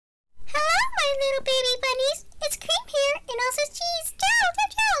little baby bunnies. It's Cream here, and also Cheese. Ciao, ciao,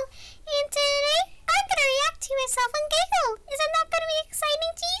 ciao. And today, I'm gonna react to myself and giggle. Isn't that gonna be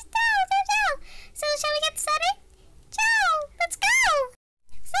exciting, Cheese? Ciao, ciao, ciao. So, shall we get started? Ciao, let's go.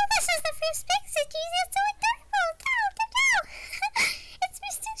 So, this is the first picture, Cheese. It's so adorable. Ciao, ciao, ciao. It's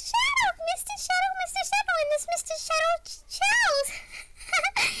Mr. Shadow, Mr. Shadow, Mr. Shadow, and this Mr. Shadow chows.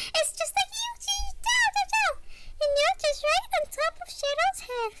 It's just like you, Cheese. Ciao, ciao, ciao. And you're just right on top of Shadow's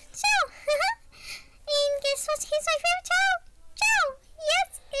head. Ciao. And guess what? He's my favorite chow. Chow. Yes,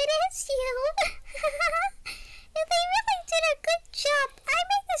 it is you. And they really did a good job. I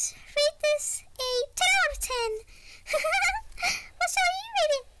made this, rate this a 10 out of 10. What shall you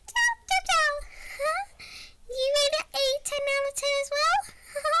rate it? Chow, chow, chow. You rate it a 10 out of 10 as well?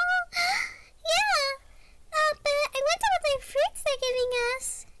 Yeah. But I wonder what the fruits they're giving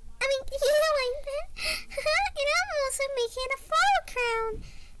us. I mean, you like that. And I'm also making a flower crown.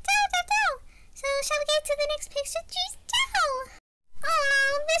 Chow, chow, chow. So, shall we get to the next picture? Jeez, ciao!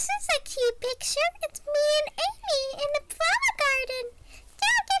 Oh, this is a cute picture. It's me and Amy in the flower garden.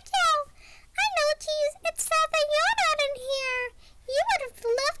 Ciao, ciao, ciao. I know, Cheese. It's sad that you're not in here. You would have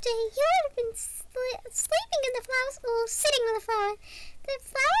loved it. You would have been sleeping in the flowers, or sitting on the flowers. The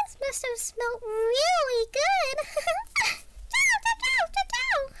flowers must have smelled really good. Ciao, ciao, ciao, ciao,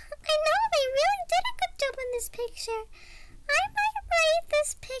 ciao. I know they really did a good job on this picture. I might rate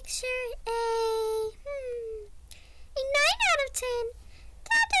this picture a 9 out of 10.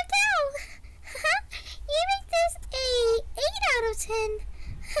 Ciao, ciao, ciao. You rate this a 8 out of 10.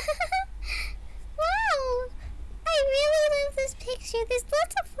 Wow. I really love this picture. There's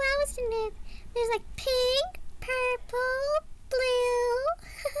lots of flowers in it. There's like pink, purple, blue,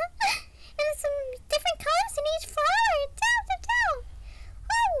 and there's some different colors in each flower. Ciao, ciao, ciao.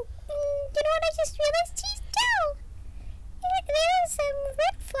 Oh, you know what I just realized? Cheese, ciao. There are some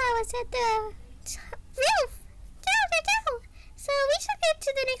red flowers at the roof. Ciao, ciao, ciao. So we should get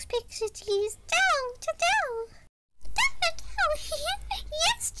to the next picture, Cheese. Ciao, ciao, ciao. Ciao, ciao, ciao.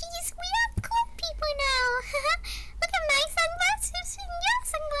 Yes, Cheese, we are cool people now. Look at my sunglasses and your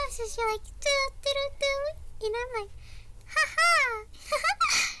sunglasses. You're like, do, do, do, do. And I'm like, ha ha.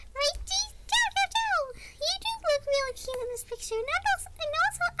 Right, Cheese? Ciao, ciao, ciao. You do look really cute in this picture. And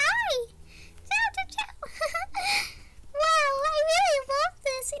also I. Ciao, ciao, ciao. Wow, I really love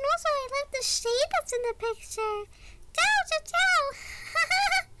this. And also I love the shade that's in the picture. Ciao, ciao, ciao.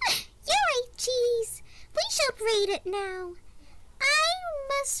 You're right, Cheese. We should rate it now. I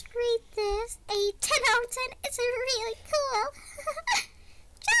must rate this a 10 out of 10. It's really cool.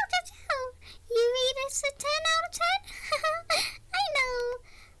 Ciao, ciao, ciao. You rate this a 10 out of 10? I know.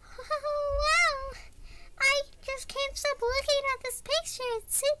 Wow. I just can't stop looking at this picture.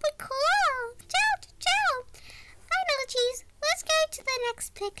 It's super cool. Ciao, ciao, ciao. I know, Cheese. Let's go to the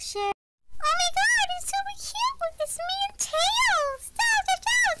next picture. Oh my god, it's so cute. It's me and Tails. Ciao, ciao,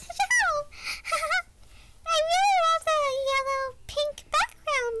 ciao, ciao, ciao. I really love the yellow pink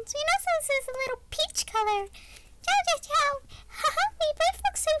background. So you know, this is a little peach color. Ciao, ciao, ciao. We both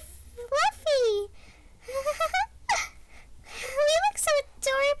look so fluffy. We look so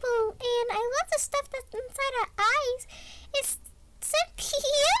adorable. And I love the stuff that's inside our eyes. It's so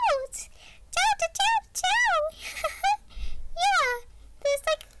cute. Ciao, ciao, ciao, ciao. Yeah, there's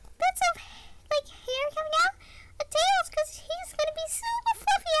like bits of like hair coming out of Tails because he's gonna be super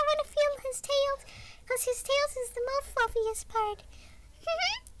fluffy. I want to feel his tails because his tails is the most fluffiest part. Ciao,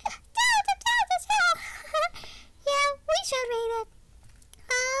 ciao, ciao, ciao, ciao. Yeah, we should rate it.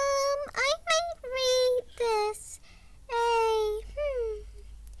 I might rate this a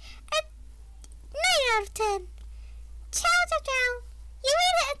 9 out of 10. Ciao, ciao, ciao. You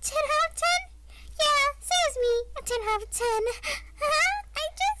rate it a 10 out of 10? Yeah, same as me, a 10 out of 10.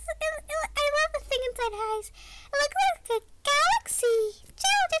 I love the thing inside her eyes. It looks like a galaxy.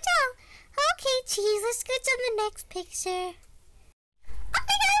 Ciao, ciao, ciao. Okay, Cheese, let's go to the next picture. Oh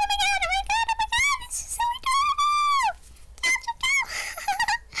my god, oh my god, oh my god, oh my god, this is so adorable. Ciao, ciao, ciao.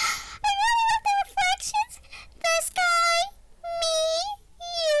 I really love the reflections. The sky, me,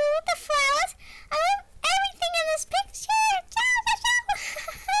 you, the flowers. I love everything in this picture. Ciao, ciao, ciao.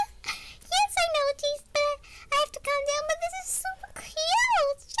 Yes, I know, Cheese, but I have to calm down, but this is super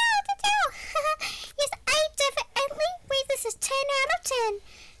cute. Ciao, ciao, ciao. Yes, I definitely rate this as 10 out of 10.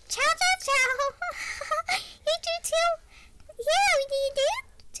 Ciao, ciao, ciao. You do too? Yeah, you do?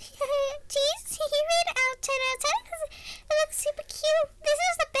 Cheese, you rate it out 10 out of 10 because it looks super cute. This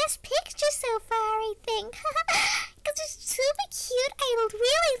is the best picture so far, I think. Because it's super cute. I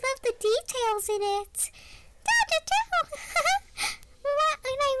really love the details in it. Ciao, ciao, ciao. Wow,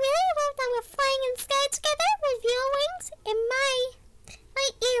 and I really love that we're flying in the sky together with your wings and my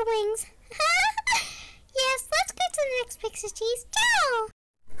earwings. picture, Cheese. Ciao!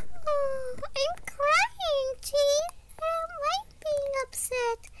 Oh, I'm crying, Cheese. I don't like being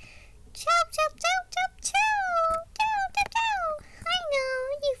upset. Ciao, ciao, ciao, ciao, ciao. Ciao, ciao, ciao. I know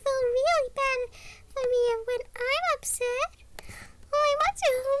you feel really bad for me when I'm upset. Oh, I wonder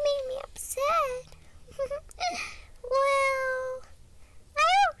who made me upset. Well, I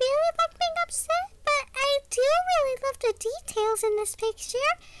don't really like being upset, but I do really love the details in this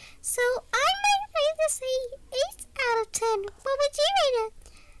picture. So I might rate this a 8 out of 10. What would you rate it?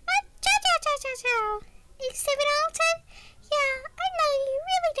 Ciao, ciao, ciao, ciao, ciao. A 7 out of 10? Yeah, I know you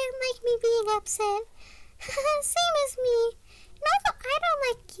really don't like me being upset. Same as me. And also, I don't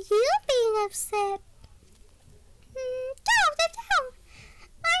like you being upset. Ciao, ciao, ciao.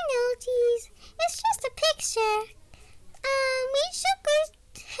 I know, geez. It's just a picture. We should go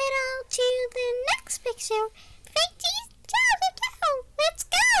head out to the next picture. Right, geez? Ciao, ciao, ciao. Let's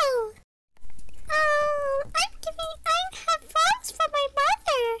go. I have flowers for my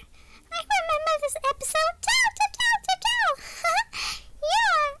mother. I remember this episode. Ciao, ciao, ciao, ciao, ciao.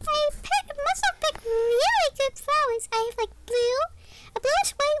 Yeah, must have picked really good flowers. I have like blue, a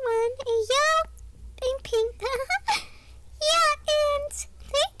bluish white one, a yellow, and pink. Yeah, and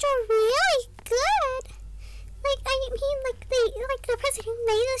they draw really good. Like the person who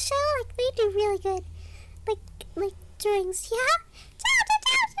made the show, like they do really good. Like drawings, yeah? Ciao, ciao,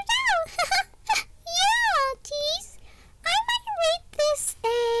 ciao, ciao, ciao. Yeah, geez. I might rate this a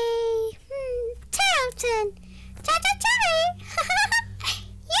 10 out of 10. Ciao, ciao, ciao.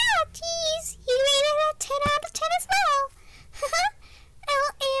 Yeah, geez. You rated it a 10 out of 10 as well. Oh,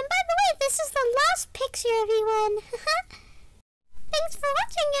 and by the way, this is the last picture of you